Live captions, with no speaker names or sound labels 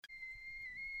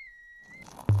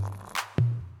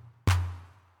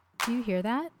Do you hear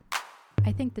that?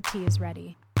 I think the tea is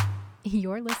ready.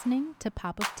 You're listening to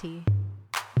Pop of Tea.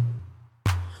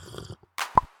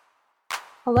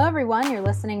 Hello, everyone. You're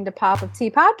listening to Pop of Tea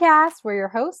podcast. We're your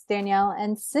hosts, Danielle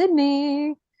and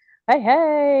Sydney.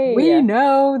 Hey. We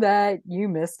know that you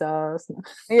missed us.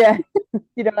 Yeah,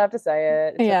 you don't have to say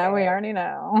it. It's yeah, okay. we already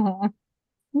know.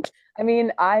 I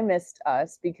mean, I missed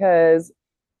us because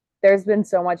there's been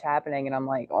so much happening, and I'm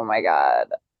like, oh my God.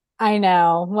 I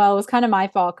know. Well, it was kind of my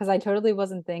fault because I totally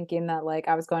wasn't thinking that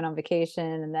I was going on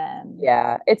vacation and then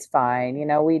Yeah, it's fine.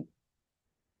 We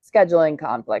scheduling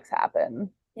conflicts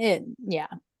happen. it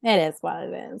is what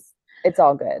it is. It's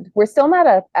all good. We're still not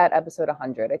at episode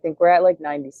 100. I think we're at like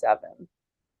 97.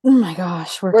 Oh my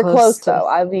gosh, We're close though.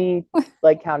 I'll be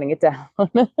like counting it down.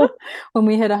 When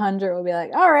we hit 100, we'll be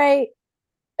like, all right.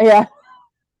 Yeah.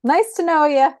 Nice to know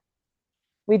you.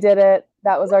 We did it.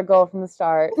 That was our goal from the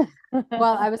start.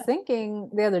 Well, I was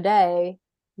thinking the other day,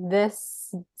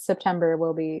 this September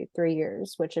will be 3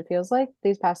 years, which it feels like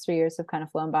these past 3 years have kind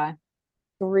of flown by.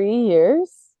 3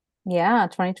 years? Yeah,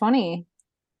 2020.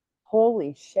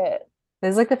 Holy shit.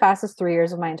 This is like the fastest 3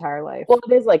 years of my entire life. Well,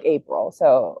 it is like April,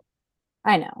 so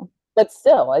I know. But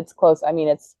still, it's close. I mean,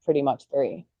 it's pretty much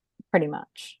 3. Pretty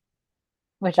much.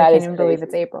 Which That I can't is even crazy. believe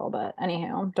it's April, but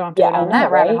anywho, don't have to Yeah, go down I know,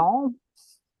 that rabbit right? hole.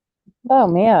 Oh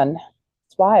man,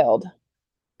 it's wild.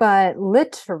 But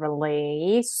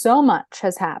literally, so much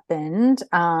has happened.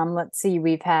 Let's see,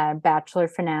 we've had Bachelor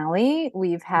finale,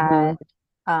 we've had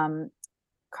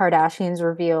Kardashian's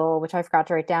reveal, which I forgot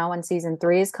to write down when season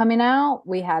 3 is coming out.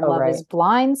 We had Love is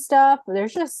Blind stuff.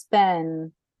 There's just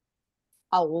been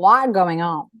a lot going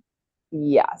on.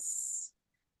 Yes.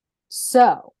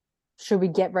 So, should we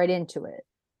get right into it?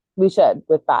 We should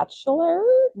with Bachelor.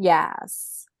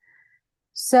 Yes.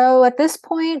 So at this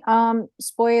point,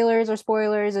 spoilers are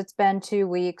spoilers. It's been 2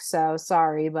 weeks, so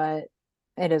sorry, but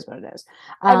it is what it is.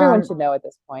 Everyone should know at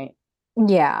this point.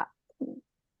 Yeah.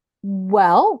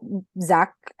 Well,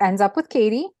 Zach ends up with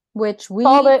Katie, which we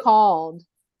called.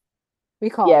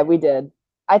 Yeah, we did.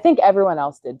 I think everyone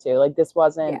else did too. Like this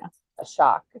wasn't a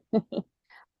shock.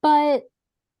 But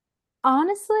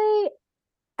honestly,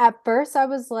 at first I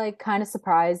was like kind of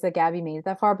surprised that Gabby made it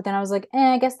that far, but then I was like,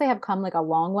 I guess they have come like a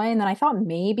long way. And then I thought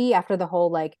maybe after the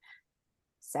whole like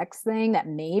sex thing that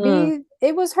maybe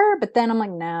it was her, but then I'm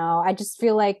like, no, I just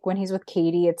feel like when he's with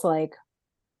Katie, it's like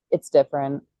it's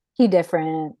different. He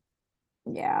different.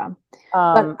 Yeah.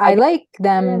 But I like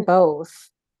them both.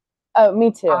 Oh,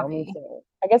 me too. Me too.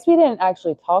 I guess we didn't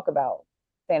actually talk about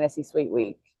Fantasy Suite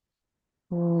Week.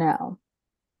 No.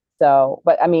 So,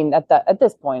 but I mean, at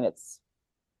this point, it's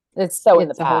so in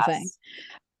the past. Whole thing.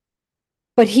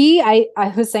 But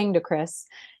I was saying to Chris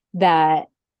that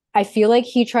I feel like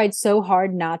he tried so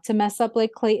hard not to mess up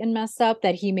like Clayton messed up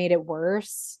that he made it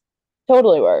worse.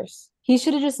 Totally worse. He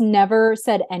should have just never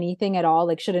said anything at all.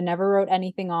 Like, should have never wrote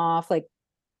anything off. Like,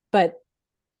 but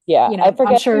yeah, I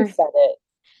forget who said it.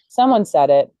 Someone said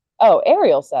it. Oh,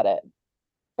 Ariel said it.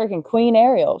 Freaking Queen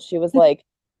Ariel. She was like,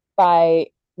 by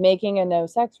making a no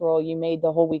sex rule, you made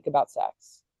the whole week about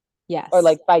sex. Yes. Or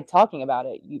like by talking about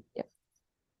it,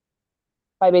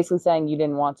 by basically saying you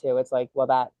didn't want to, it's like, well,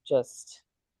 that just.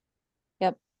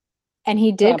 Yep. And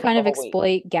he did kind of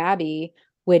exploit Gabby,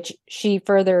 which she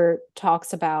further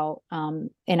talks about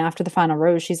and after the final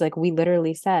rose, she's like, we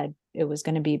literally said it was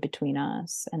going to be between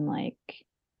us. And like,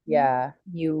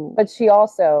 but she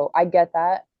also, I get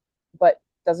that, but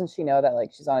doesn't she know that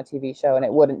like she's on a TV show and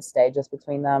it wouldn't stay just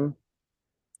between them?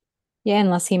 Yeah,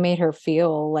 unless he made her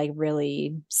feel like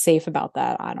really safe about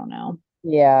that. I don't know.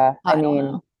 Yeah, I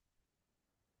mean,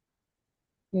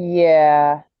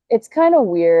 yeah, it's kind of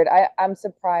weird. I'm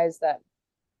surprised that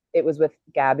it was with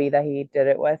Gabby that he did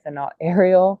it with and not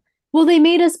Ariel. Well, they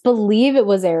made us believe it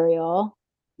was Ariel.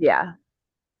 Yeah.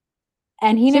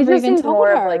 And he never even told more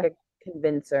her. Of like a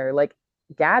convincer. Like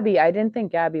Gabby, I didn't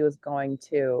think Gabby was going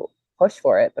to push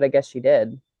for it, but I guess she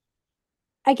did.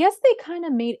 I guess they kind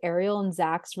of made Ariel and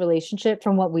Zach's relationship,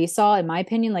 from what we saw, in my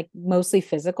opinion, like mostly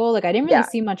physical. Like I didn't really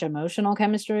see much emotional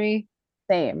chemistry.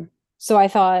 Same. So I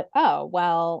thought, oh,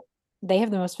 well, they have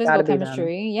the most physical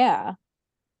chemistry. Yeah.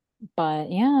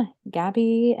 But yeah,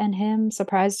 Gabby and him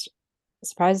surprised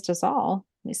us all.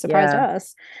 They surprised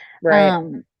us.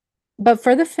 Right. But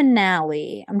for the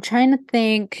finale, I'm trying to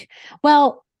think.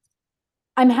 Well,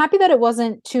 I'm happy that it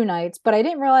wasn't 2 nights, but I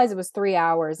didn't realize it was 3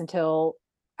 hours until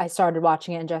I started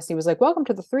watching it. And Jesse was like, welcome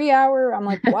to the 3 hour. I'm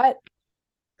like, what?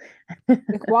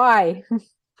 Like, why?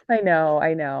 I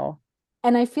know.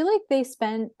 And I feel like they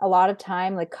spent a lot of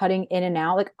time like cutting in and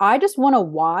out. Like, I just want to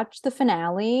watch the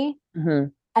finale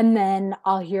and then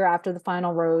I'll hear after the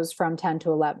final rose from 10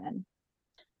 to 11.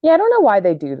 Yeah, I don't know why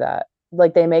they do that.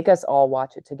 Like they make us all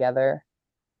watch it together.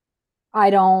 I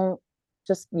don't.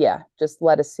 Just yeah, just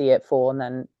let us see it full and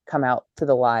then come out to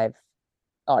the live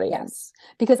Yes, audience.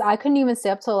 because I couldn't even stay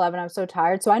up till 11. I was so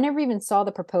tired. So I never even saw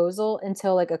the proposal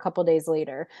until like a couple days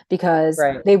later because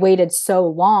Right. they waited so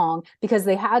long because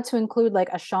they had to include like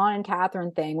a Sean and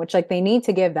Catherine thing, which like they need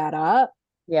to give that up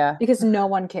Yeah. because no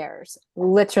one cares.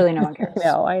 Literally no one I cares.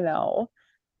 know, I know.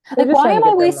 They're Like, just why trying to am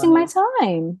I get their wasting my money.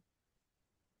 time?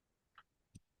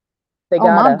 They Oh,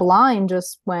 my gotta. blind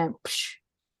just went, psh.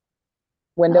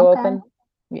 Window Okay. open?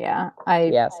 Yeah, I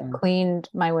Yeah, same. cleaned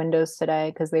my windows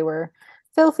today because they were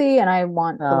filthy and I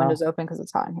want the windows Oh, open because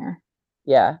it's hot in here.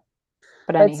 yeah.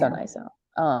 But It's so anyhow. nice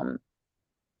out.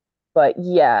 But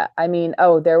yeah, I mean,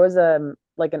 oh, there was a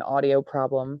like an audio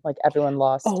problem. Like everyone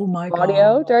lost Oh my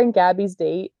audio God. during Gabby's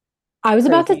date. I was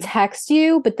about to Crazy. text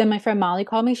you, but then my friend Molly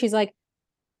called me. She's like,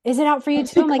 "Is it out for you And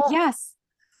too?" she I'm like, called. "Yes."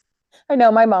 I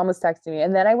know my mom was texting me,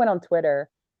 and then I went on Twitter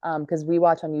because we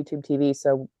watch on YouTube TV,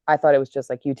 so I thought it was just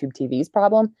like YouTube TV's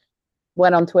problem.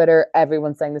 Went on Twitter,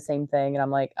 everyone's saying the same thing, and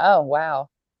I'm like, oh wow.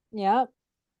 Yep. I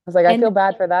was like, I And feel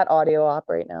bad for that audio op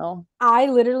right now. I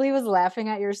literally was laughing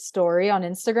at your story on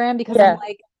Instagram because I'm Yeah.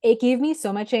 like, it gave me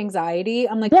so much anxiety.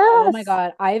 I'm like, oh my Yes.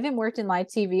 God, I haven't worked in live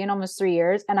TV in almost 3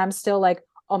 years. And I'm still like,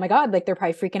 oh my God, like they're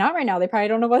probably freaking out right now. They probably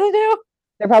don't know what to do.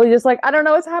 They're probably just like, I don't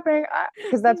know what's happening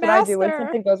because that's what I do when Master.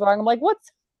 something goes wrong. I'm like,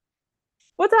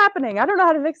 what's happening? I don't know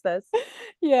how to fix this.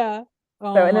 Yeah. So,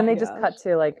 Oh and then my they just gosh. cut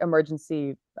to like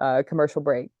emergency commercial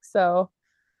break. So,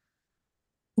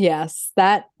 Yes,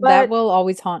 that but will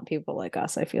always haunt people like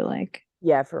us, I feel like.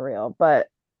 yeah, for real. But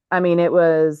I mean, it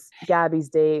was Gabby's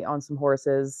date on some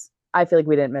horses. I feel like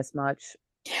we didn't miss much.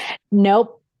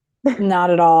 Nope, not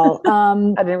at all. I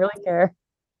didn't really care.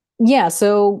 Yeah,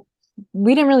 so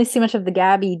we didn't really see much of the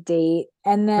Gabby date.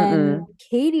 And then Mm-mm.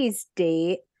 Katie's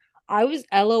date, I was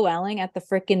LOLing at the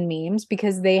freaking memes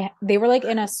because they were like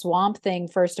in a swamp thing,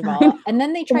 first of I know. all, and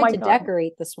then they Oh tried my to God.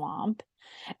 decorate the swamp.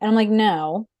 And I'm like,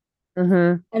 no.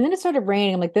 Mm-hmm. And then it started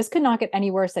raining. I'm like, this could not get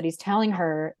any worse that he's telling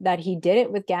her that he did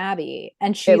it with Gabby.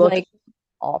 And It she looked like,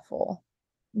 awful.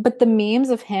 but the memes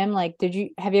of him, like, have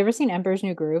you ever seen Emperor's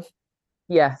New Groove?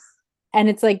 Yes. And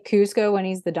it's like Cusco when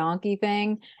he's the donkey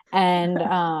thing. And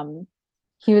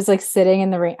he was like sitting in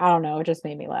the rain. I don't know, it just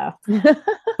made me laugh.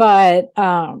 But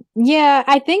yeah,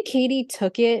 I think Katie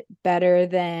took it better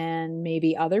than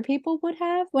maybe other people would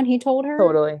have when he told her.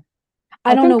 Totally.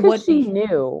 I I don't know think because what, she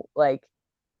knew like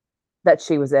that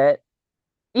she was it,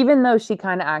 even though she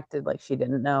kind of acted like she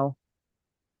didn't know.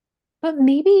 but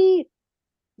maybe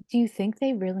do you think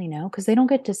they really know? Because they don't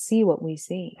get to see what we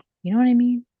see. You know what I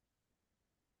mean?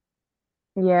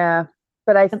 Yeah.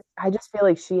 But I just feel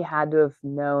like she had to have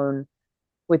known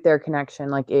with their connection,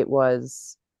 like it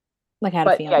was. Like, had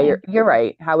a But yeah, you're feeling. you're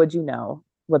right. How would you know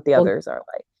what the Well, others are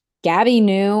like? Gabby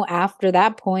knew after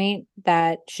that point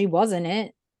that she wasn't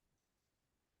it,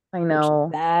 I which is know.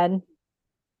 sad.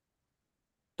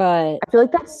 But I feel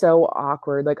like that's so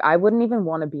awkward. Like I wouldn't even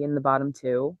want to be in the bottom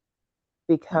two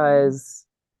because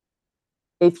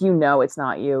if you know it's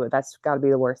not you, that's got to be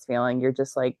the worst feeling. You're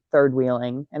just like third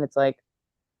wheeling and it's like,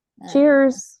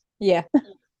 cheers. yeah.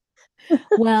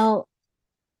 Well,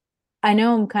 I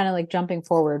know I'm kind of like jumping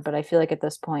forward, but I feel like at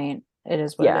this point it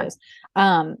is what it Yeah. is.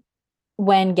 Um,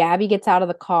 when Gabby gets out of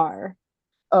the car,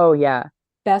 Oh yeah.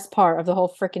 best part of the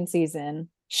whole freaking season,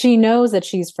 she knows that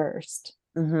she's first.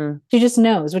 Hmm. She just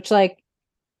knows, which like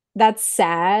that's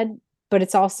sad, but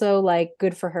it's also like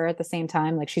good for her at the same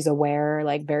time. Like she's aware,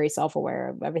 like very self-aware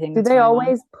of everything Do that's they going on.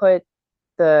 always put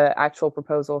the actual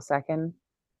proposal second?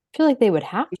 I feel like they would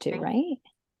have You to, think? right?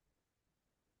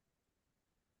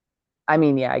 I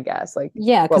mean, yeah, I guess. Like,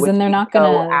 Yeah, what because would then they're she not go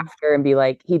gonna, after and be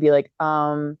like, he'd be like,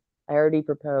 I already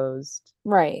proposed.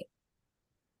 right.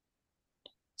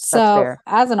 That's So fair.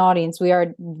 as an audience, we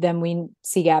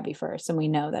see Gabby first and we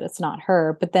know that it's not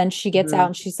her. But then she gets out Hmm.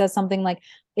 and she says something like,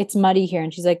 it's muddy here.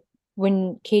 And she's like,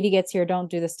 when Katie gets here, don't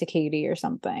do this to Katie or She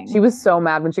something. was so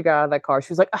mad when she got out of that car.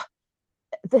 She was like, "Ah,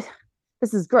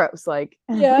 this is gross. Like,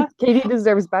 Yeah. Katie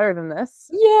deserves better than this.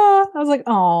 Yeah. I was like,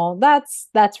 oh, that's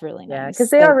really Yeah, because nice.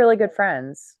 they That are really good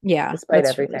friends, yeah, despite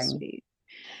that's really everything. sweet.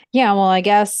 Yeah, well, I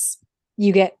guess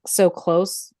you get so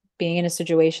close being in a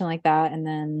situation like that, and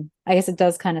then I guess it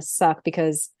does kind of suck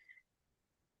because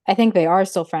I think they are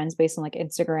still friends based on like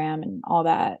Instagram and all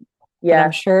that. But I'm Yeah.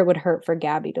 sure it would hurt for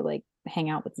Gabby to like hang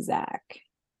out with Zach.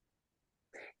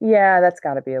 Yeah, that's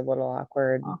got to be a little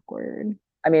awkward. Awkward.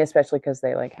 I mean, especially because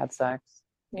they like had sex.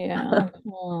 Yeah.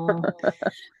 Oh.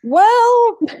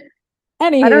 Well, I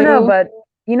don't know, anywho, but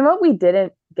you know what we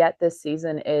didn't get this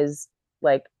season is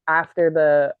like after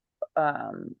the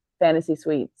fantasy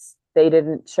suites. they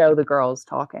didn't show the girls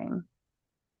talking.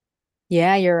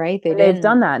 Yeah, you're right. They And they've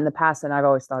done didn't. that in the past, and I've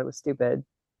always thought it was stupid,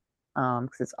 because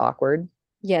it's awkward.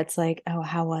 Yeah, it's like, oh,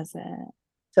 how was it?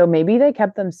 So maybe they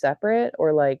kept them separate,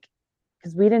 or like,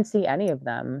 because we didn't see any of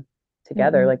them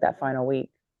together Mm-mm. like that final week.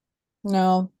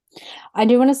 No. I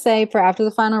do want to say for after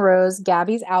the final rose,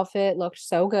 Gabby's outfit looked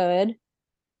so good.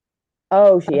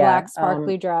 Oh, The yeah. black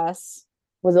sparkly dress.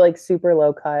 Was it like super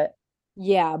low cut?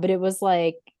 Yeah, but it was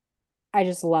like, I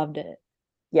just loved it.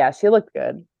 Yeah, she looked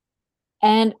good.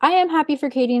 And I am happy for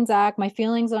Katie and Zach. My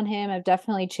feelings on him have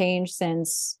definitely changed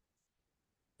since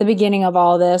the beginning of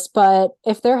all this. But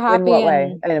if they're In happy what way?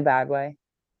 and In a bad way.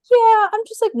 yeah, I'm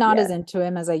just like not as Yeah, into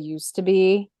him as I used to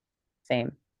be.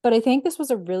 same. But I think this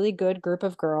was a really good group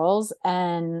of girls.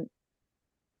 And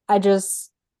I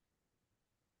just,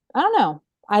 I don't know.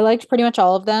 I liked pretty much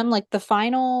all of them. Like the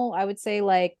final, I would say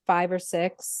like five or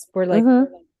six were like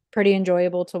Mm-hmm. pretty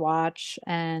enjoyable to watch.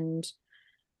 And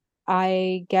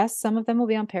I guess some of them will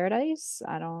be on Paradise.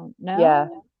 I don't Yeah,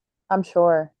 know. I'm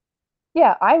sure.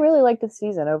 Yeah, I really like the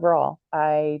season overall.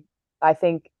 I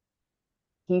think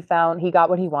he got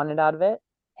what he wanted out of it.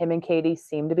 Him and Katie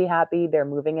seem to be happy. They're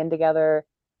moving in together,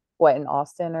 what, in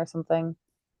Austin or something.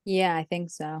 Yeah, I think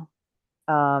so.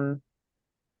 Um,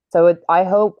 so I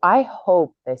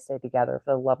hope they stay together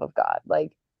for the love of God.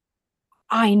 Like,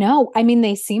 I know. I mean,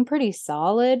 they seem pretty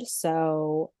solid.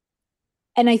 So,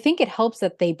 and I think it helps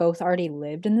that they both already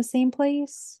lived in the same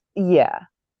place yeah,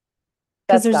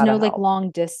 because that's there's gotta no like help.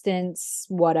 long distance,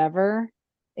 whatever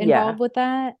Yeah. involved with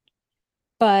that.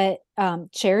 But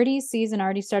Charity's season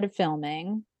already started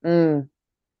filming Mm.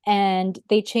 and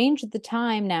they changed the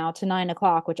time now to 9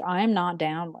 o'clock, which I'm not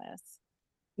down with.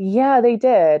 Yeah, they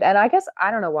did. And I guess I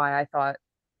don't know why I thought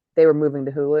they were moving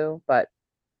to Hulu, but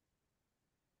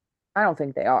I don't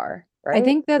think they are, I right?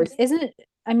 think that isn't it.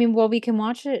 I mean, well, we can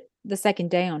watch it the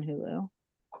second day on Hulu.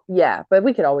 Yeah, but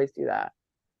we could always do that.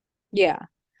 Yeah.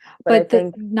 But I But the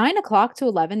think 9 o'clock to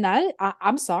 11,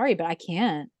 I'm sorry, but I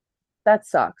can't. that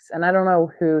sucks. And I don't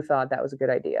know who thought that was a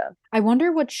good idea. I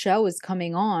wonder what show is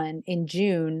coming on in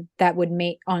June that would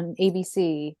make on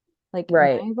ABC. Like, am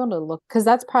Right. I able to look? Because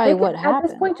that's probably They could what at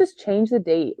this happened. point just change the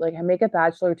date. Like make it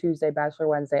Bachelor Tuesday, Bachelor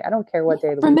Wednesday. I don't care Yeah. what day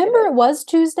of the week it Remember, it is. was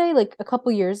Tuesday, like a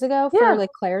couple years ago for Yeah.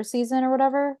 like Claire's season or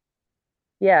whatever.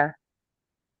 Yeah.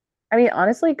 I mean,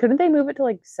 honestly, couldn't they move it to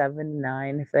like 7,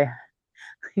 9 if they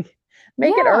like,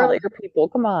 make it Yeah. earlier, people?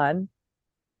 Come on.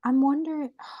 I'm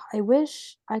wondering, I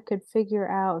wish I could figure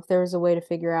out if there was a way to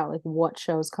figure out like what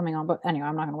show's coming on. But anyway,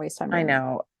 I'm not going to waste time I doing that.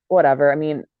 know. Whatever. I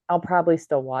mean, I'll probably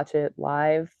still watch it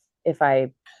live if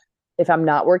I'm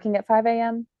not working at 5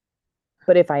 a.m.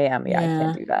 But if I am, yeah, I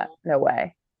can't Yeah. do that. No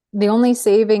way. The only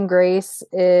saving grace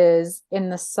is in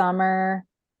the summer,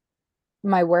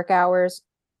 my work hours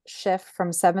shift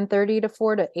from 7:30 to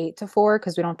 4 to 8 to 4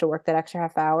 because we don't have to work that extra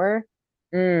half hour.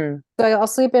 Mm, So I'll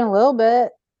sleep in a little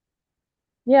bit,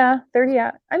 yeah, 30.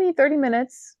 Yeah. I mean, 30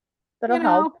 minutes. That'll you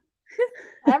help.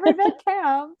 know, every bit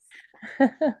counts.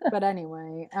 But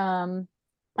anyway,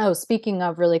 oh, speaking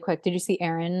of really quick, did you see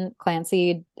Aaron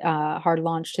Clancy hard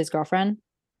launched his girlfriend?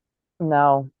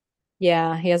 No.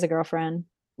 Yeah, he has a girlfriend.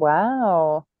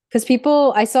 Wow. Because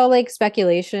people, I saw like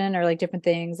speculation or like different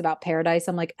things about Paradise.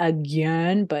 I'm like,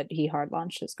 again, but he hard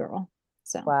launched his girl.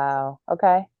 So Wow.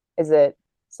 Okay. Is it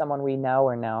someone we know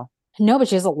or no? no, but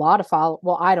she has a lot of follow.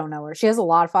 Well, I don't know her. She has a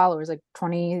lot of followers, like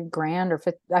 20 grand or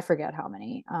 50, I forget how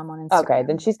many on Okay,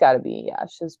 then Instagram. she's got to be, yeah,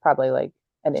 she's probably like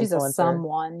an She's a influencer.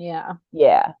 someone, yeah.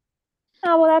 Yeah.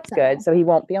 Oh, well, that's good. So So he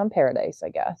won't be on Paradise, I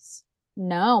guess.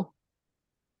 no,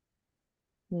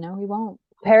 no, he won't.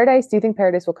 Paradise, do you think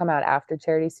Paradise will come out after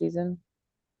charity season?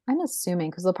 I'm assuming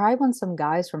because they'll probably want some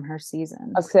guys from her I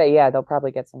season. was gonna say, yeah, they'll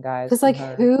probably get some guys Because from like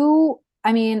her. who,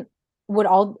 I mean, would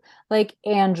all like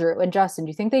Andrew and Justin, do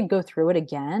you think they'd go through it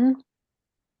again?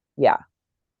 Yeah,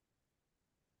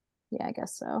 Yeah, I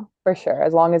guess so. for sure.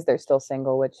 As long as they're still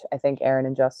single, which I think Aaron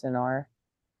and Justin are.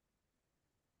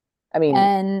 I mean,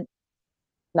 And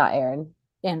not Aaron.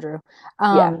 Andrew.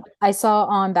 Yeah. I saw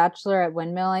on Bachelor at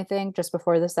Windmill, I think, just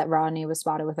before this, that Rodney was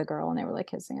spotted with a girl and they were like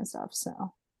kissing and stuff.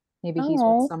 So maybe he's with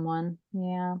Oh, someone.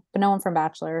 Yeah. But no one from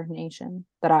Bachelor Nation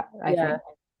that I yeah. think.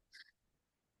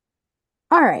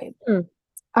 All right.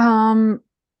 Hmm. Um,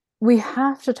 we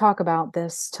have to talk about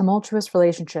this tumultuous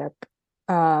relationship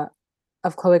uh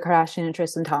of Khloe Kardashian and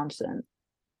Tristan Thompson.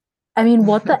 I mean,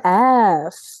 what the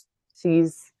F?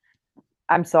 She's,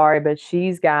 I'm sorry, but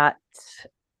she's got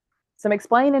some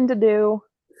explaining to do.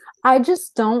 I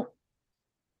just don't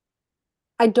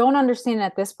I don't understand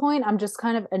at this point. I'm just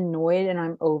kind of annoyed and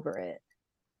I'm over it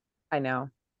I know.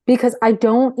 because I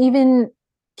don't even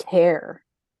care.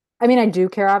 I mean, I do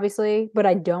care, obviously, but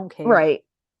I don't care. Right.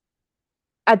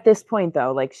 At this point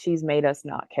though, like she's made us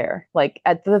not care. Like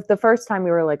at the first time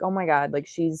we were like, "Oh my God, like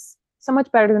she's so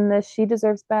much better than this. She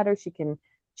deserves better. She can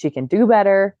do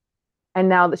better." And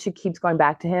now that she keeps going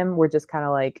back to him, we're just kind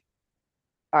of like,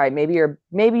 "All right, maybe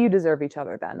you deserve each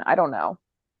other then." I don't know.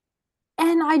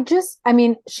 And I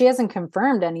mean, she hasn't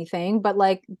confirmed anything, but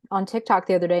like on TikTok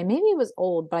the other day, maybe it was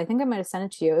old, but I think I might have sent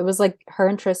it to you. It was like her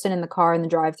and Tristan in the car in the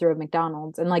drive-through of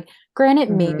McDonald's. And like, granted,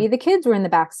 Hmm. maybe the kids were in the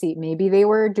back seat. Maybe they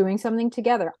were doing something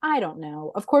together. I don't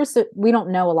know. Of course, we don't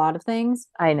know a lot of things,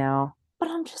 I know. but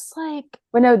I'm just like,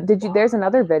 But no, did you why? there's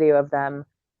another video of them,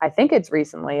 I think it's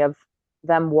recently, of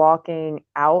them walking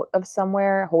out of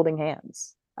somewhere holding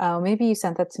hands. Oh, maybe you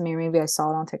sent that to me, or maybe I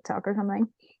saw it on TikTok or something.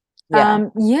 Yeah.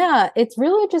 Yeah, it's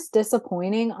really just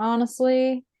disappointing,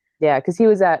 honestly. Yeah, because he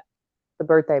was at the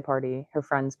birthday party, her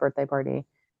friend's birthday party.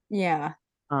 Yeah.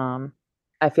 Um,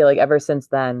 I feel like ever since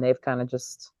then they've kind of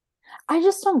just, I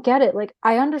just don't get it. Like,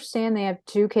 I understand they have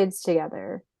two kids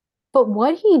together, but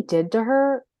what he did to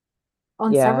her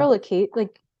on yeah. several occasions,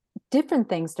 like different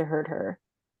things to hurt her.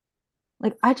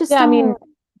 Like, I just Yeah, I mean, don't.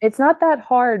 it's not that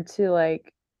hard to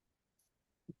like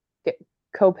get,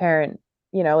 co-parent,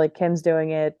 like Kim's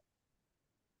doing it,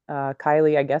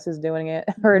 Kylie, I guess, is doing it.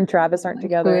 Her and Travis aren't Like, who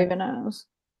together. even knows?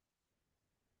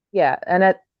 Yeah, and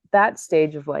at that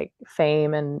stage of like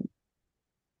fame and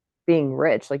being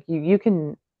rich, like you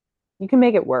can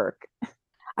make it work.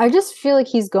 I just feel like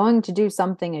he's going to do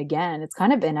something again. It's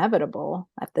kind of inevitable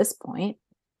at this point.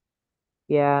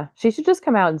 Yeah, she should just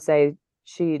come out and say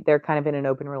they're kind of in an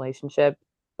open relationship,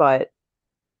 but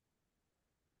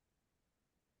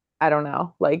I don't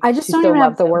know. Like I just she don't still even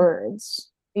have loves the him. words.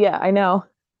 Yeah, I know.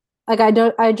 Like, I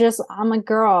don't, I just, I'm a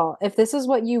girl. If this is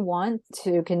what you want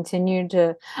to continue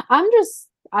to,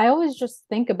 I always just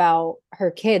think about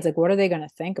her kids. Like, what are they going to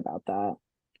think about that?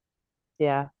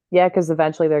 Yeah. Yeah, because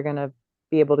eventually they're gonna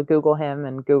be able to Google him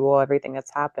and Google everything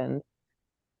that's happened.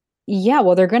 Yeah,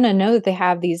 well, they're gonna know that they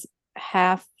have these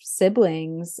half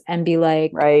siblings and be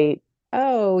like, Right.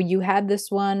 oh, you had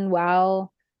this one.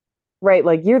 Well, Right.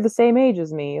 Like you're the same age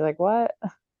as me. Like what?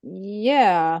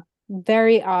 yeah,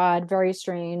 very odd, very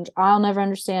strange. I'll never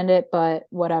understand it, but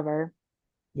whatever.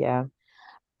 Yeah.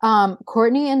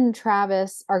 Courtney and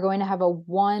Travis are going to have a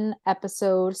one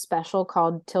episode special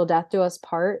called Till Death Do Us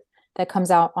Part that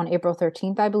comes out on April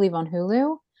 13th, I believe, on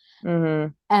Hulu. Hmm.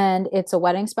 And it's a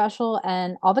wedding special.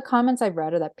 And all the comments I've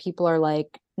read are that people are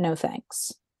like, no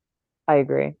thanks. I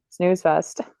agree. Snooze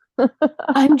fest.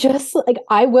 I'm just like,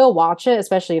 I will watch it,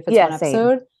 especially if it's Yeah, one same.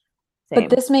 episode. But Same.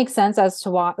 this makes sense as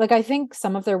to why, like, I think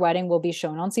some of their wedding will be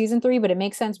shown on season three, but it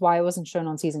makes sense why it wasn't shown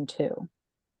on season two.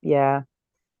 Yeah.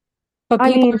 But I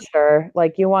people mean, are, sure.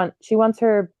 Like she wants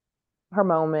her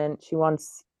moment. She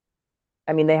wants,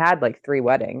 I mean, they had like three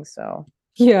weddings, so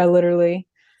yeah, literally.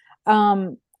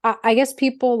 I guess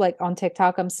people like on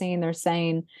TikTok, I'm seeing they're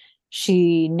saying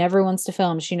she never wants to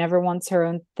film, she never wants her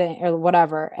own thing or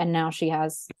whatever, and now she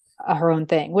has her own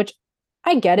thing, which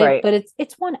I get it, right. but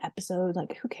it's one episode.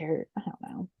 Like, who cares? I don't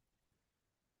know.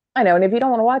 I know. And if you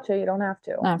don't want to watch it, you don't have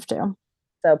I to. have to.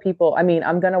 So people, I mean,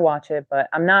 I'm gonna watch it, but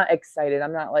I'm not excited.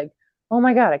 I'm not like, oh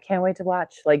my God, I can't wait to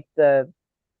watch like the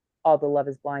all the Love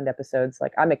is Blind episodes.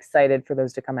 Like I'm excited for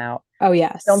those to come out. Oh Don't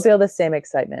yes. feel the same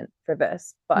excitement for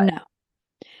this, but No.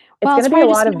 it's Well, it's gonna be a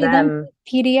probably just lot gonna of be them them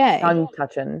PDA. tongue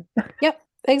touching. Yep,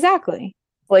 exactly.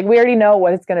 Like we already know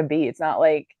what it's gonna be. It's not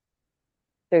like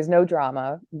there's no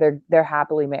drama. They're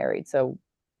happily married. So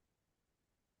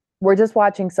we're just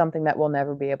watching something that we'll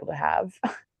never be able to have.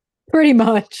 Pretty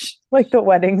much. Like the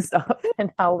wedding stuff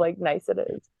and how like nice it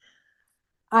is.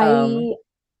 Um,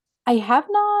 I I have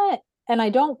not, and I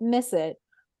don't miss it,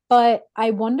 but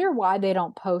I wonder why they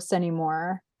don't post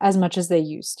anymore as much as they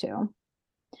used to.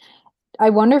 I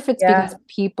wonder if it's yeah, because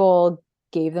people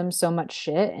gave them so much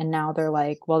shit and now they're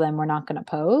like, well, then we're not going to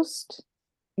post.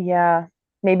 yeah.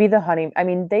 Maybe the honey. I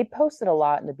mean, they posted a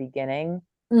lot in the beginning,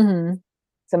 Hmm.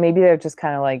 so maybe they're just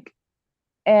kind of like,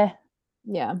 eh,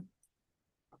 Yeah,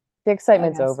 the I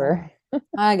excitement's guess so. over.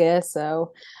 I guess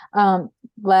so. Um,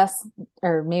 last,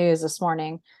 or maybe it was this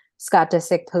morning, Scott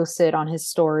Disick posted on his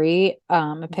story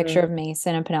a picture Mhm. of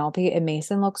Mason and Penelope, and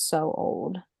Mason looks so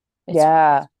old. It's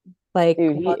Yeah, like,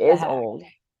 dude, he what the is heck? old.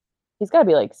 He's got to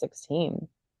be like 16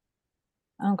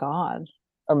 Oh God.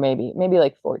 or maybe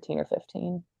like 14 or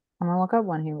 15. I'm gonna look up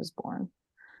when he was born.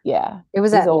 Yeah, It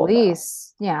was he's at old though.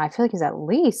 least, yeah, I feel like he's at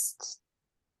least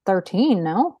 13,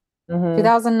 no? At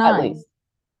 2009. least.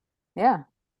 Yeah,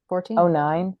 14. Oh,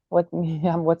 nine. What?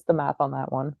 Yeah, what's the math on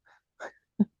that one?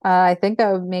 I think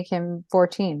that would make him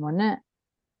 14, wouldn't it?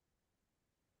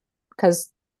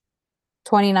 Because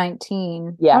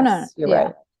 2019. Oh no, Yes, you're yeah.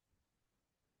 right.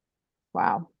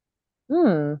 Wow.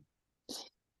 Hmm.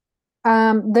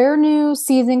 Their new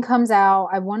season comes out.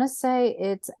 I want to say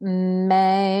it's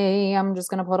May. I'm just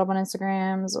gonna pull it up on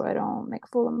Instagram so I don't make a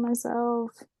fool of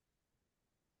myself.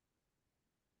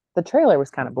 The trailer was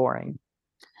kind of boring.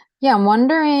 Yeah, I'm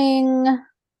wondering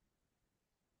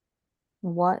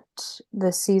what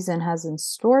the season has in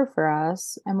store for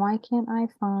us, and why can't I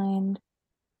find?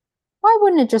 Why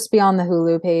wouldn't it just be on the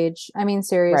Hulu page? I mean, Right.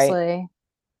 seriously,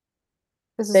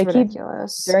 this is They keep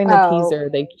ridiculous. during the Oh, teaser,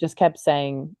 they just kept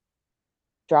saying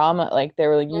drama. Like they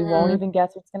were like, you won't mm, even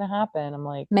guess what's gonna happen. I'm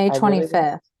like, May I really don't.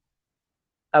 25th.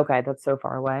 Okay, that's so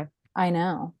far away. I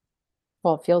know.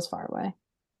 Well, it feels far away.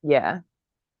 Yeah.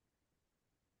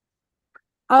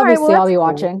 All right, well Obviously, I'll that's be cool.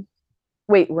 watching.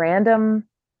 Wait, random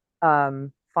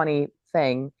funny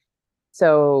thing.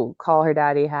 So Call Her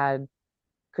Daddy had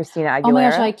Christina Oh my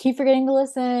gosh, Aguilera. I keep forgetting to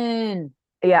listen.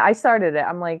 Yeah, I started it.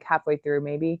 I'm like halfway through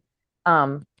maybe.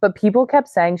 But people kept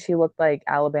saying she looked like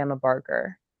Alabama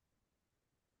Barker.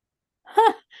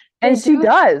 They And she do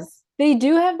does. they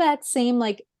do have that same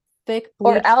like thick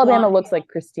Or bleached Alabama blonde looks hair. like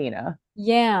Christina.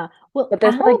 Yeah. Well, But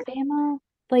there's like Alabama,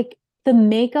 like the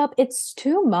makeup, it's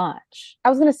too much. I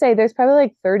was gonna say there's probably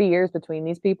like 30 years between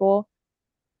these people,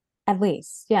 At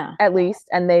least, yeah. at least.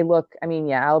 And they look, I mean,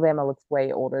 yeah, Alabama looks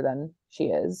way older than she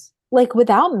is. Like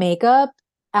without makeup,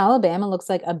 Alabama looks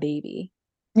like a baby.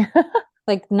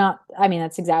 Like not, I mean,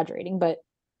 that's exaggerating, but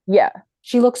Yeah,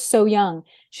 she looks so young.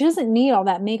 She doesn't need all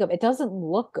that makeup. It doesn't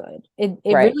look good. It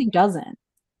right. really doesn't.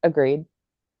 Agreed.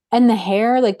 And the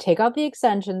hair, like take out the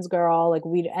extensions, girl. Like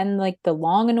we and like the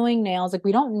long annoying nails, like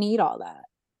we don't need all that.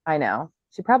 I know.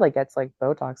 She probably gets like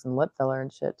Botox and lip filler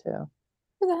and shit too.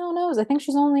 Who the hell knows? I think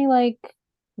she's only like,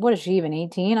 what is she even,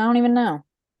 18? I don't even know.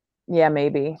 Yeah,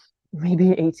 maybe.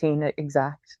 Maybe 18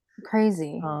 exact.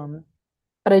 Crazy. Um,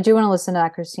 But I do want to listen to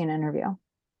that Christina interview.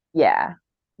 yeah.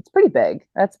 It's pretty big.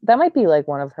 That might be like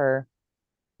one of her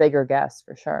bigger guests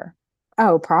for sure,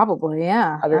 Oh, probably.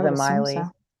 Yeah, other I would than assume Miley.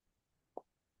 so.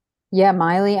 Yeah,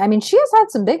 Miley. I mean, she has had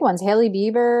some big ones. Haley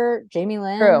Bieber, Jamie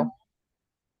True.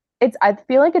 Lynn. I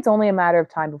feel like it's only a matter of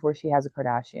time before she has a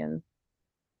Kardashian.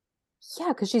 Yeah,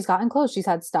 because she's gotten close. She's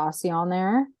had Stassi on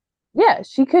there. Yeah,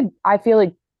 she could. I feel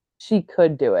like she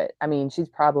could do it. I mean, she's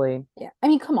probably, Yeah. I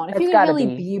mean, come on. If you that's get got to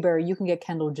Haley be Bieber, you can get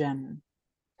Kendall Jenner.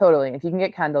 totally. If you can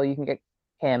get Kendall, you can get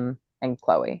Kim and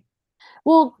Chloe.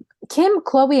 Well, Kim,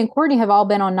 Chloe, and Courtney have all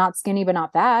been on Not Skinny But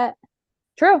Not Fat.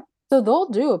 True. So they'll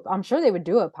do it. I'm sure they would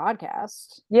do a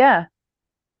podcast. Yeah.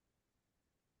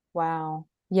 Wow.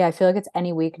 Yeah, I feel like it's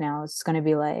any week now. It's going to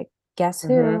be like, guess Hmm.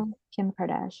 who? Kim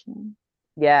Kardashian.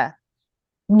 Yeah.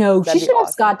 No, she That'd be should have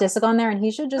awesome. Scott Disick on there and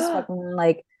he should just fucking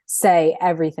like say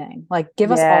everything. Like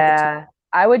give us all the tea. Yeah.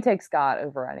 I would take Scott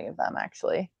over any of them,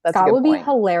 actually. That's a Scott good would be point.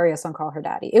 hilarious on Call Her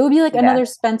Daddy. It would be like Yeah. another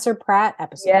Spencer Pratt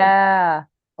episode. Yeah.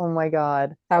 Oh my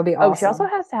God. That would be Oh, she also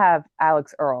awesome. has to have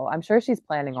Alex Earl. I'm sure she's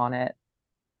planning on it.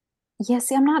 Yeah,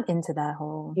 see, I'm not into that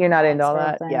whole You're not into Alex all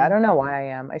Earl that? Yeah, I thing. don't know why I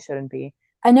am. I shouldn't be.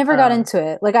 I never got Um, into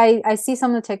it. Like I see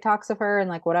some of the TikToks of her and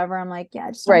like whatever. I'm like, yeah,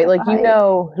 I just don't right, get the like you hype.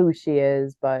 know who she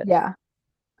is, but Yeah.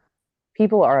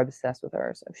 people are obsessed with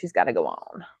her, so she's got to go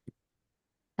on.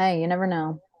 Hey, you never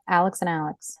know. Alex and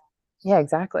Alex. Yeah,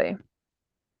 exactly.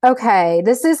 Okay,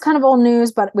 this is kind of old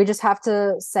news, but we just have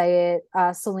to say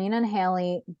it. Selena and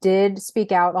Haley did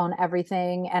speak out on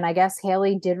everything, and I guess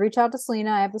Haley did reach out to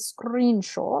Selena. I have the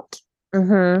screenshot,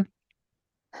 Mm-hmm.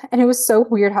 and it was so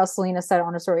weird how Selena said it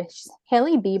on her story. She's,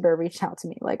 Haley Bieber reached out to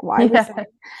me. Like, why was Yeah, that?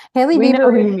 Haley we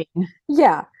know who Bieber? you mean.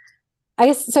 Yeah, I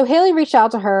guess so. Haley reached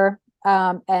out to her,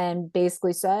 and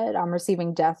basically said, "I'm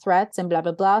receiving death threats and blah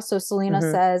blah blah." So Selena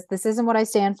Hmm. says, "This isn't what I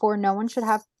stand for. No one should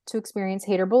have to experience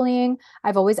hate or bullying.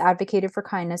 I've always advocated for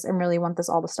kindness and really want this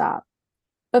all to stop."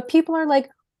 But people are like,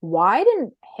 "Why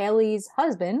didn't Haley's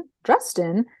husband,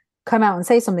 Justin, come out and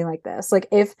say something like this? Like,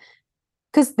 if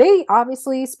because they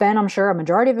obviously spend, I'm sure, a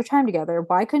majority of their time together.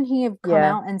 Why couldn't he have come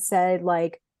Yeah, out and said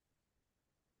like?"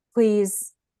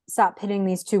 Please stop pitting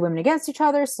these two women against each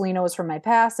other. Selena was from my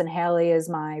past and Haley is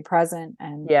my present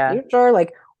and yeah. future.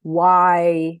 Like,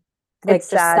 why? It's Like, just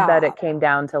sad that it stop. came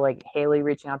down to like Haley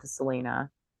reaching out to Selena.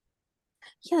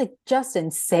 Yeah, like,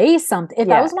 Justin, say something. If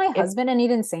that Yeah, was my if husband and he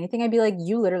didn't say anything, I'd be like,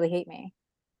 you literally hate me.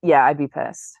 yeah, I'd be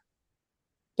pissed.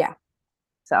 Yeah.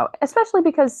 So, especially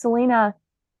because Selena,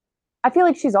 I feel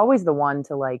like she's always the one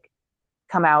to like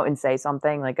come out and say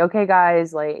something like, okay,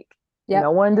 guys, like, no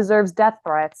Yep. one deserves death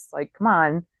threats. Like, come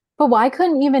on. But why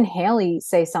couldn't even Haley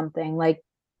say something? Like,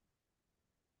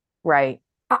 Right.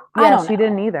 I Yeah, don't she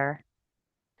didn't know. either.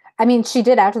 I mean, she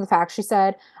did after the fact. She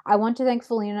said, I want to thank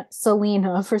Selena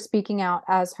for speaking out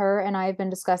as her and I have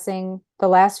been discussing the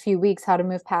last few weeks how to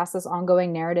move past this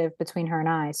ongoing narrative between her and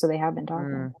I. So they have been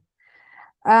talking.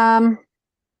 Mm. Um,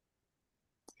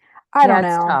 I Yeah, don't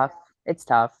it's know. tough. It's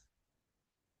tough.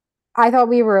 I thought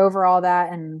we were over all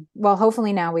that, and well,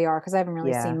 hopefully now we are because I haven't really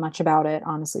Yeah. seen much about it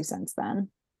honestly since then.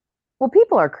 Well,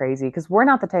 people are crazy because we're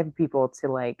not the type of people to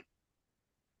like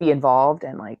be involved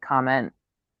and like comment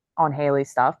on Haley's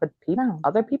stuff, but No.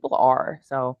 other people are.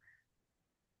 So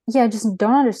Yeah, I just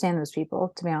don't understand those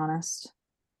people, to be honest.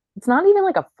 it's not even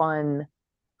like a fun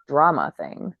drama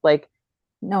thing. Like,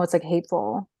 No, it's like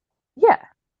hateful. yeah,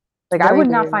 like I Very would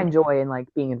not weird. find joy in like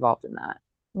being involved in that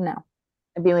No.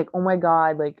 and being like, oh my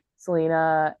God, like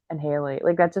Selena and Haley,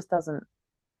 like that just doesn't,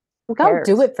 who Don't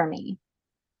do cares? it for me.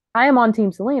 I am on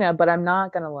Team Selena, but I'm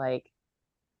not gonna like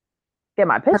get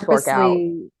my pitchfork out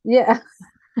Purposely, yeah.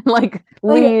 and like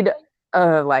Like, lead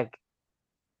like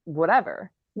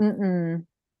whatever. mm-mm.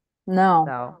 No.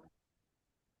 So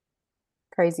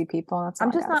Crazy people. That's all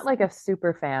I'm I just gotta not like say. a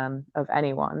super fan of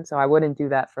anyone. So I wouldn't do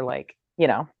that for like,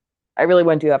 I really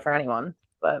wouldn't do that for anyone.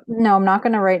 But No, I'm not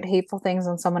gonna write hateful things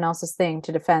on someone else's thing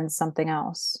to defend something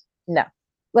else. no.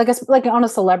 Like on a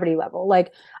celebrity level.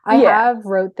 Like I Yeah. have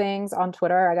wrote things on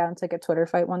Twitter. I got into like a Twitter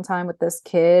fight one time with this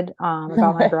kid No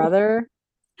about my way. brother.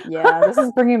 Yeah, this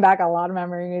is bringing back a lot of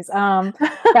memories.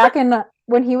 Back in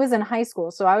when he was in high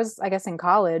school, so I was, I guess, in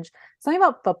college. Something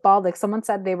about football, like someone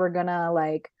said they were gonna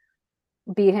like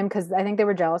beat him because I think they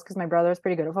were jealous because my brother was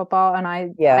pretty good at football, and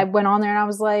I Yeah. went on there and I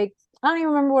was like, I don't even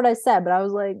remember what I said, but I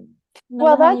was like, no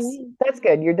Well, the hell you that's mean? that's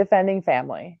good. You're defending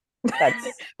family. That's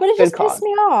But it good just pissed cause.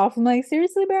 me off. I'm like,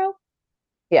 seriously, bro?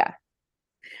 Yeah,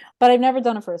 But I've never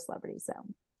done it for a celebrity, so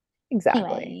exactly.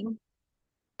 anyway.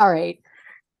 All right.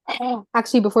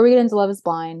 Actually, before we get into Love is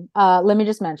Blind, let me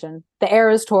just mention the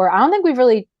Eras tour. I don't think we've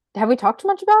really have we talked too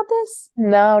much about this?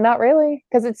 No, not really.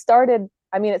 Because it started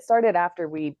after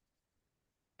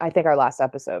I think our last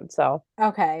episode. So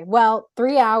Okay. Well,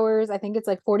 3 hours. I think it's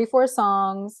like 44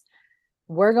 songs.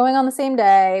 We're going on the same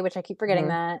day, which I keep forgetting mhm.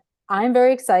 that. I'm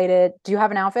very excited. Do you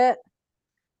have an outfit?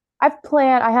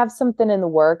 I have something in the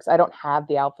works. I don't have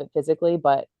the outfit physically,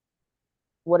 but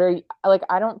what are you like?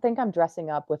 I don't think I'm dressing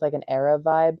up with like an era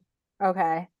vibe.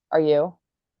 Okay. Are you?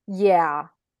 Yeah.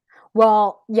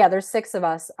 Well, yeah, there's six of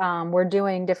us. We're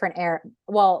doing different air.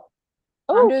 Well,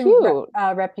 I'm Oh, doing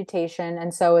cute. reputation,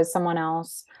 and so is someone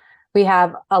else. We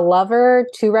have a lover,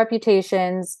 two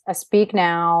reputations, a speak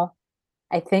now,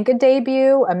 I think a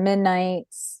debut, a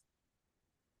midnights.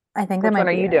 I think that Which might one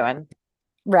are be you it. doing?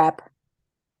 Rep,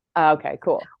 Okay,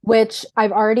 cool. which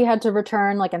I've already had to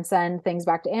return, like, and send things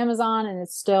back to Amazon, and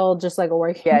it's still just like a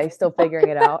work Yeah, in you're still figuring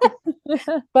it out.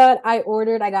 progress. But I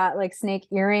got like snake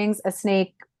earrings, a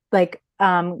snake like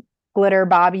glitter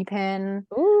bobby pin,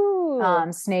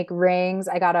 Ooh, snake rings.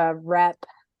 I got a rep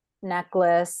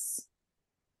necklace,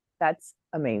 that's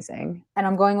amazing. and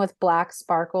I'm going with black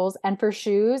sparkles. And for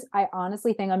shoes, I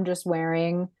honestly think I'm just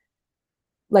wearing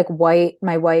like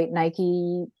my white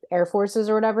Nike Air Forces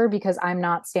or whatever because I'm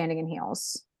not standing in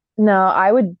heels.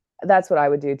 No, that's what I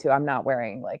would do too. I'm not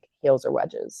wearing like heels or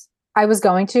wedges. I was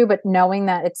going to, but knowing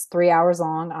that it's 3 hours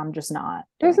long, I'm just not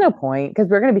There's doing no it. point because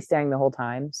we're going to be staying the whole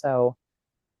time. So,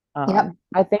 Yep.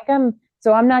 I think I'm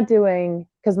not doing,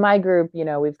 because my group,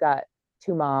 we've got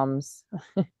two moms,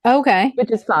 Okay.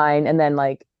 which is fine. And then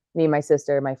like me, my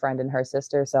sister, my friend, and her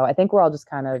sister. So I think we're all just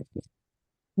kind of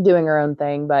doing our own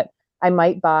thing. But I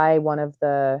might buy one of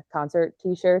the concert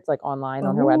t-shirts like online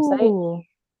on her website Ooh.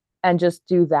 and just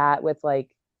do that with like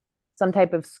some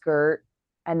type of skirt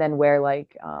and then wear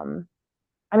like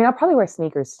I'll probably wear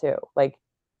sneakers too. Like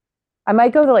I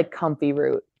might go the like comfy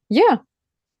route. Yeah.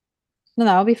 No,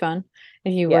 that would be fun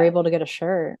if you were Yeah. able to get a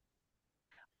shirt. I've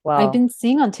Well, been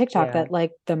seeing on TikTok yeah. that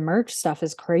like the merch stuff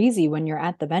is crazy when you're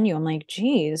at the venue. I'm like, I'm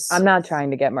geez. not trying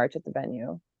to get merch at the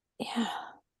venue. Yeah,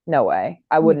 No way.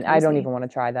 I it'd be wouldn't, I don't crazy. even want to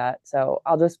try that. So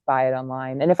I'll just buy it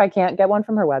online. And if I can't get one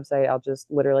from her website, I'll just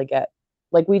literally get,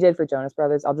 like we did for Jonas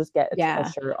Brothers, I'll just get a Yeah.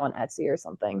 shirt on Etsy or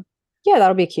something. Yeah,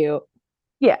 that'll be cute.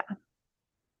 Yeah.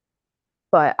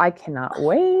 But I cannot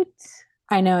wait.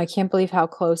 I know. I can't believe how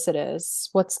close it is.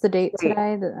 What's the date Wait,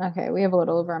 today? Okay, we have a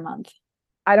little over a month.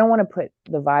 I don't want to put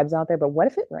the vibes out there, but what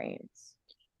if it rains?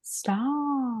 Stop.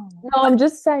 No, I'm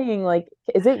just saying, like,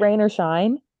 is it rain or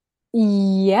shine?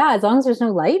 Yeah, as long as there's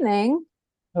no lightning.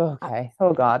 Uh, Okay.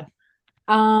 Oh God.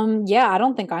 Yeah, I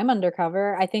don't think I'm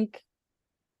undercover. I think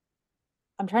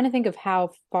I'm trying to think of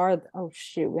how far. Oh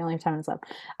shoot, we only have 10 minutes left.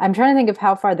 I'm trying to think of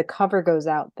how far the cover goes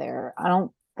out there. I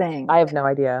don't think I have no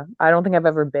idea. I don't think I've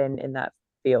ever been in that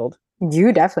field.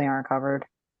 you definitely aren't covered.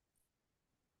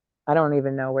 I don't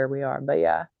even know where we are, but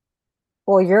yeah,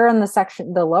 Well, you're in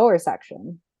the lower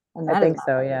section, and I that is think not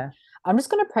so. pretty. Yeah. I'm just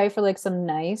gonna pray for like some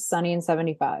nice sunny and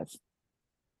 75.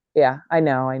 Yeah, I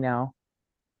know. I know.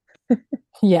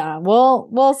 Yeah,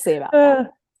 we'll see about that. Uh,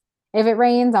 If it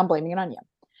rains, I'm blaming it on you.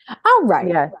 All right.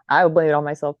 yeah, I would blame it on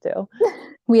myself too.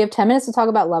 We have 10 minutes to talk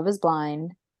about Love is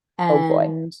Blind. Oh boy.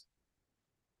 And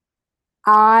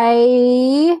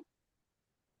I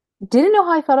didn't know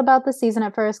how I felt about the season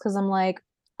at first because I'm like,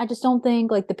 I just don't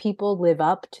think like the people live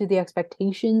up to the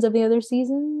expectations of the other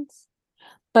seasons.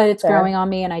 But it's growing Fair. on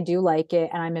me and I do like it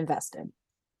and I'm invested.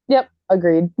 Yep,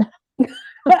 agreed.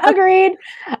 Agreed.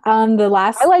 The I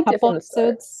last liked it couple from the start.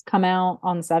 episodes come out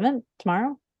on the 7th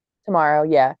tomorrow. Tomorrow,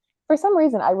 yeah. For some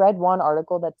reason, I read one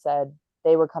article that said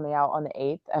they were coming out on the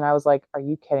 8th, and I was like, are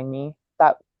you kidding me?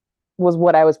 That was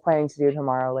what I was planning to do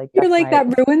tomorrow. Like You're like, that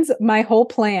ruins my whole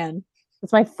plan.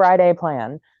 it's my Friday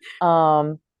plan.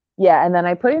 Um, yeah, and then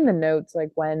I put in the notes like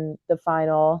when the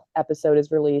final episode is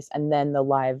released and then the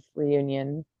live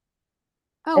reunion.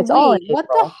 Oh, It's all in wait, what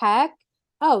the April. heck?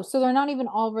 Oh, so they're not even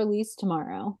all released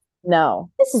tomorrow. No,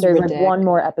 This is there's like ridiculous. one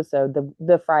more episode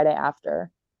the Friday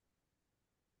after.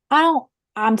 I don't,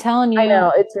 I'm telling I you,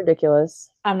 know, it's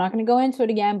ridiculous. I'm not going to go into it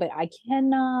again, but I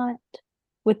cannot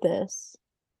with this.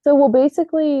 So we'll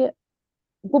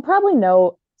probably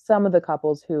know some of the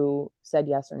couples who said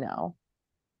yes or no.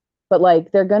 But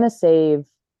like they're gonna save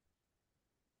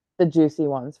the juicy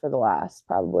ones for the last,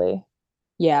 probably.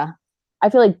 Yeah. I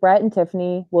feel like Brett and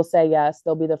Tiffany will say yes,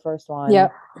 they'll be the first one,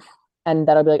 Yep. and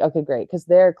that'll be like, okay, great, because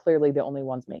they're clearly the only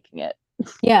ones making it.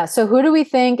 Yeah. So who do we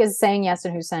think is saying yes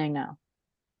and who's saying no?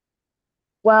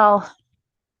 Well,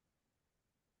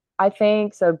 I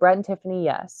think so. Brett and Tiffany,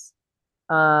 yes.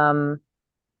 Um,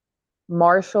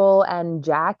 Marshall and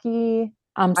Jackie,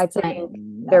 I'm I saying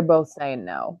think they're no. both saying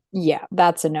no. Yeah,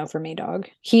 that's a no for me, dog.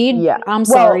 Yeah. I'm Well,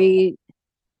 sorry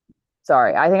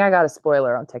sorry. I think I got a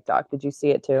spoiler on TikTok. Did you see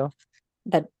it too?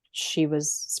 that she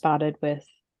was spotted with With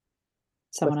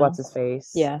someone what's his else.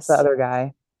 face? The Yes. other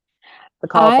guy, the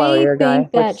cauliflower I ear guy,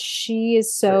 think which that she is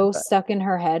rude, so but stuck in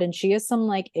her head and she has some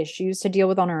like issues to deal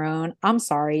with on her own. I'm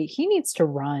sorry. He needs to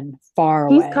run far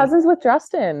he's away. cousins with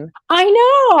Justin. I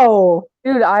know.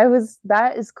 Dude,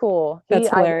 that is cool. That's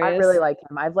I really hilarious. like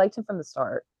him. I've liked him from the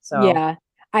start. So, Yeah.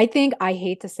 I think I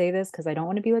hate to say this because I don't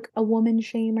want to be like a woman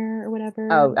shamer or whatever,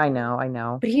 oh, I know, I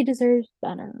know. but he deserves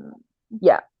better.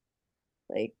 Yeah.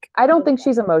 Like, I don't think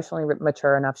she's emotionally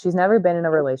mature enough. She's never been in a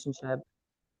relationship.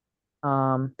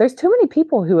 There's too many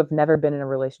people who have never been in a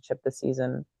relationship this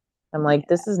season. I'm like, yeah.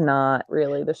 this is not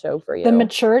really the show for The you.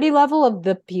 maturity level of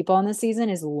the people on the season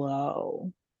is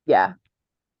low. Yeah.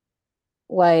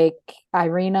 Like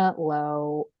Irina,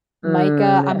 low.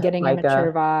 Micah, I'm getting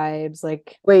immature Micah. vibes.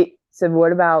 Like, Wait, so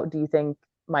what about do you think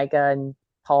Micah and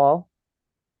Paul?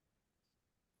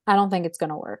 I don't think it's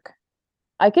gonna work.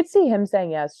 I could see him saying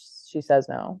yes, she says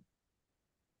no.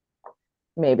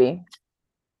 Maybe.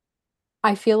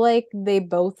 I feel like they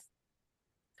both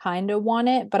kind of want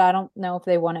it, but I don't know if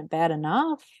they want it bad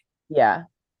enough. Yeah.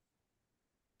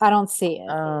 I don't see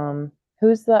it.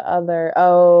 Who's the other?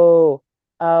 Oh,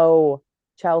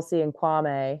 Chelsea and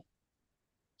Kwame.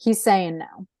 He's saying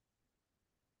no.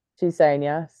 She's saying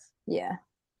yes. Yeah.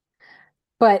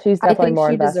 But She's I definitely think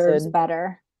more she deserves invested.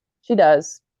 better. She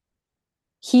does.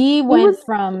 He He went was,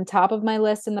 from top of my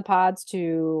list in the pods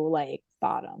to like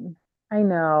bottom. I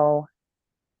know,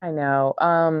 I know.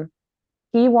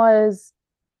 He was,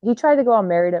 he tried to go on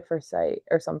Married at First Sight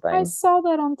or I something. saw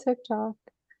that on TikTok.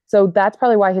 So that's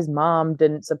probably why his mom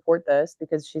didn't support this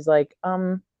because she's like,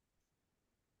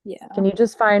 Yeah. can you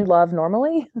just find love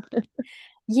normally?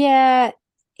 Yeah,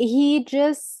 he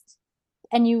just,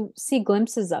 and you see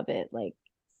glimpses of it. Like,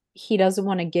 he doesn't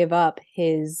want to give up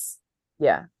his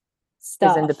Yeah. His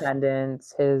stuff.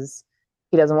 independence,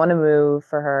 he doesn't want to move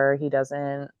for her. He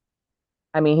doesn't,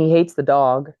 I mean, he hates the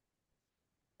dog.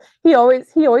 He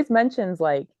always mentions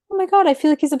like, Oh my God, I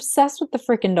feel like he's obsessed with the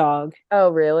freaking dog. oh,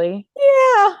 really?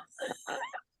 Yeah.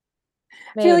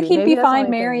 I feel like he'd Maybe be that's the fine only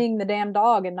thing. marrying the damn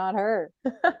dog and not her.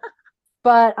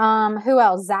 But who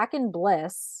else? Zach and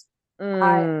Bliss. I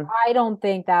Mm, I don't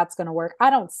think that's gonna work.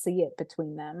 I don't see it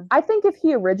between them. I think if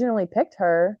he originally picked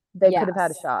her, they could have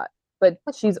had a Yes. shot. But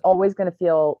But she's always going to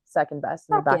feel second best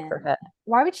in the back of her second, head.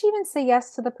 why would she even say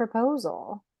yes to the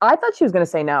proposal? I thought she was going to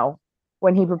say no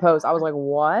when he proposed. I was like,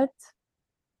 what?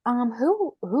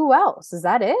 Who else? Is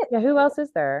that it? Yeah, who else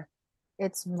is there?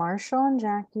 It's Marshall and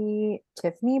Jackie,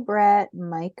 Tiffany, Brett,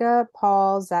 Micah,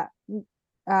 Paul,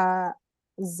 uh,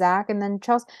 Zach, and then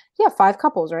Chelsea. Yeah, 5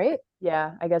 couples, right?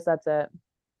 Yeah, I guess that's it.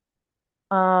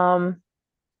 Um,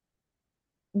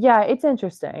 yeah, it's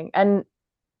interesting. And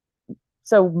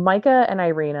So Micah and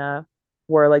Irina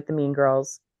were like the mean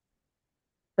girls.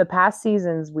 The past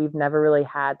seasons, we've never really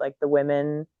had like the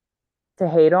women to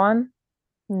hate on.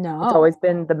 It's No. always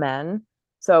been the men.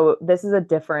 So this is a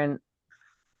different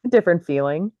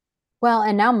feeling. Well,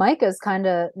 and now Micah's kind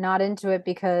of not into it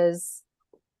because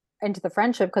into the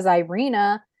friendship because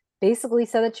Irina basically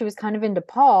said that she was kind of into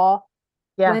Paul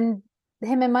Yeah, when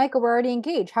him and Micah were already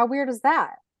engaged. How weird is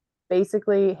that?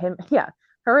 basically him. Yeah,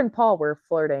 her and Paul were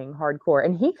flirting hardcore,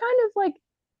 and he kind of like.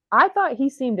 I thought he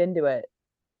seemed into it.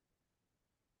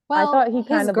 I Well, thought he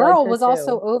kind his of liked girl her was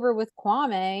also too. over with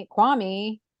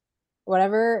Kwame,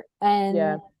 whatever, Yeah,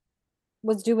 and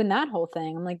was doing that whole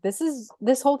thing. I'm like,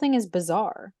 this whole thing is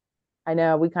bizarre. I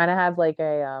know. We kind of have like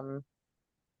a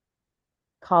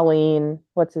Colleen,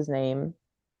 what's his name?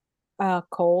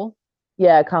 Cole.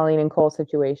 Yeah, Colleen and Cole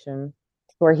situation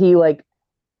where he like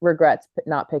regrets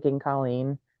not picking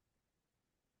Colleen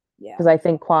Yeah. because I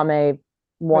think Kwame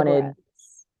wanted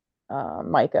Regrets.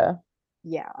 Micah,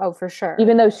 Yeah. Oh, for sure.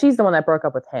 even though she's the one that broke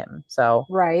up with him. So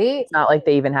Right. it's not like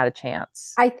they even had a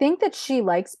chance. I think that she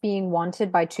likes being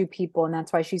wanted by two people, and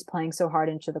that's why she's playing so hard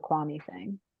into the Kwame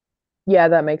thing. Yeah,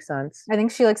 that makes sense. I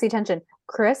think she likes the attention.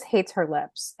 Chris hates her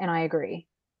lips, and I agree.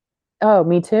 Oh,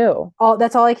 me too. All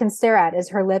that's all I can stare at is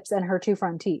her lips and her two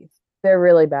front teeth. They're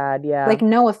really bad. Yeah. Like,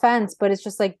 no offense, but it's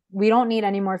just like we don't need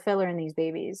any more filler in these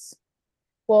babies.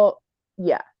 Well,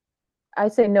 yeah. I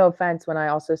say no offense when I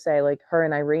also say like her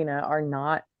and Irina are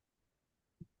not,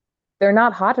 they're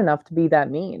not hot enough to be that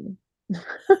mean.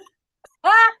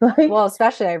 Well, Like,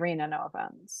 especially Irina, no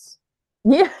offense.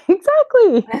 yeah,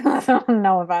 exactly.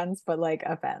 No offense, but like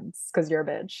offense because you're a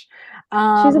bitch. She's a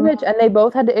Um, bitch. And they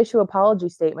both had to issue apology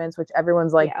statements, which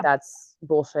everyone's like, yeah. that's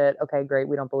bullshit. Okay, great.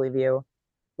 We don't believe you.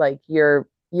 Like your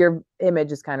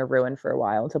image is kind of ruined for a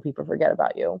while until people forget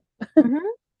about you.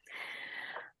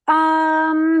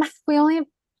 Mhm. We only have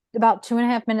about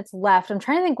 2.5 minutes left. I'm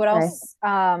trying to think what Okay. else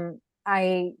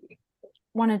I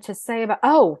wanted to say about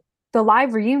the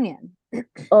live reunion.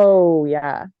 Oh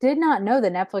yeah. Did not know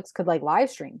that Netflix could like live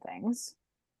stream things.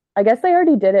 I guess they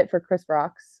already did it for Chris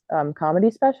Rock's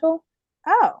comedy special.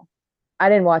 Oh. I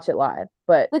didn't watch it live,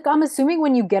 but Like I'm assuming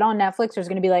when you get on Netflix, there's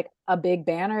gonna be like a big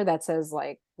banner that says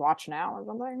like watch now or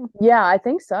something. yeah, I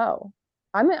think so.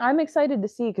 I'm excited to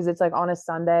see because it's like on a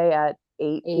Sunday at 8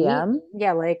 Eight? p.m.,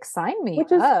 Yeah, like sign me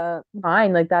which is up.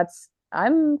 fine. Like that's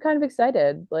I'm kind of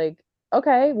excited. Like,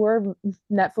 okay, we're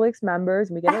Netflix members,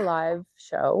 we get a live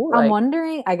show. I'm Like,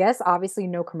 wondering, I guess obviously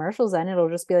no commercials then. It'll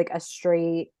just be like a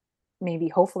straight, maybe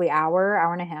hopefully hour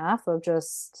and a half of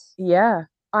just yeah.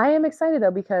 I am excited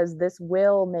though because this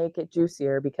will make it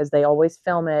juicier because they always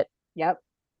film it, yep,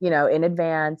 in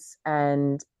advance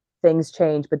and things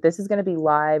change, but this is going to be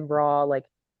live raw like,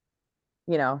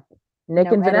 you know, Nick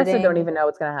no and Vanessa don't editing. even know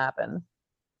what's going to happen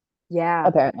Yeah.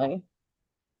 apparently.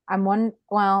 I'm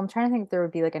trying to think if there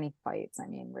would be like any fights. I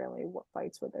mean, really, what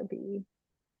fights would there be?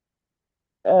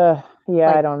 Yeah, I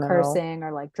Like don't know. cursing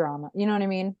or like drama. You know what I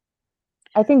mean?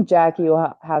 I think Jackie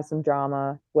will have some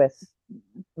drama with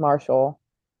Marshall,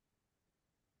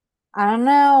 I don't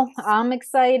know. I'm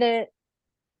excited.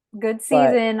 Good but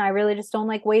season. I really just don't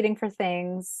like waiting for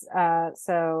things.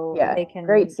 So yeah, they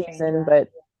great can change season, that.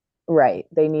 but right,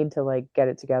 they need to like get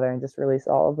it together and just release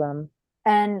all of them.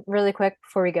 And really quick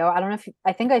before we go, I don't know if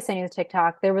I think I sent you the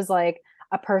TikTok. There was like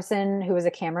a person who was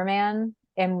a cameraman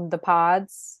in the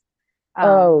pods, um,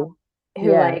 Oh,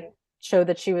 who yeah. like showed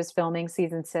that she was filming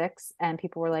season 6, and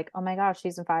people were like, "Oh my gosh,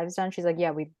 season 5 is done." She's like,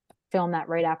 "Yeah, we filmed that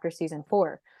right after season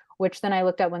 4." Which then I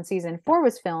looked at when season 4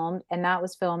 was filmed, and that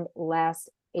was filmed last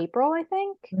April, I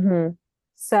think. Hmm.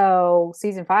 So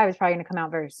season 5 is probably going to come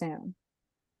out very soon.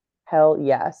 Hell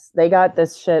yes. They got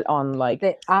this shit on like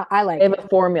I they like have it. a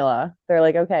formula. They're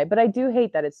like, okay, but I do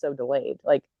hate that it's so delayed.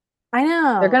 Like I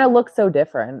they're know. gonna look so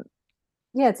different.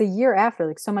 Yeah, it's a year after.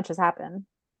 Like so much has happened.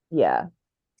 Yeah.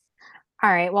 All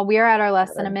right. Well, we are at our less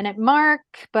than a Whatever. minute mark,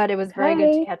 but it was very good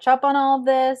to Okay. catch up on all of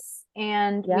this.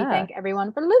 And we Yeah. thank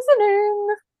everyone for listening.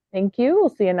 Thank you. We'll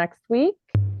see you next week.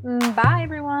 Bye,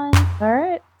 everyone. All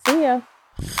right. See ya.